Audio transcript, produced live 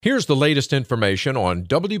Here's the latest information on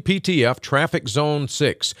WPTF Traffic Zone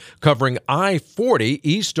 6, covering I-40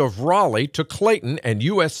 east of Raleigh to Clayton and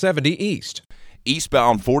US 70 east.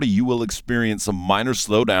 Eastbound 40, you will experience some minor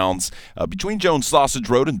slowdowns between Jones Sausage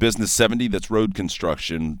Road and Business 70. That's road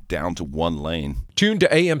construction down to one lane. Tune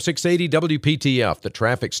to AM 680 WPTF, the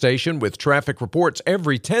traffic station with traffic reports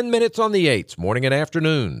every 10 minutes on the 8s, morning and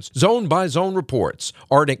afternoons. Zone-by-zone reports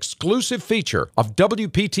are an exclusive feature of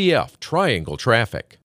WPTF Triangle Traffic.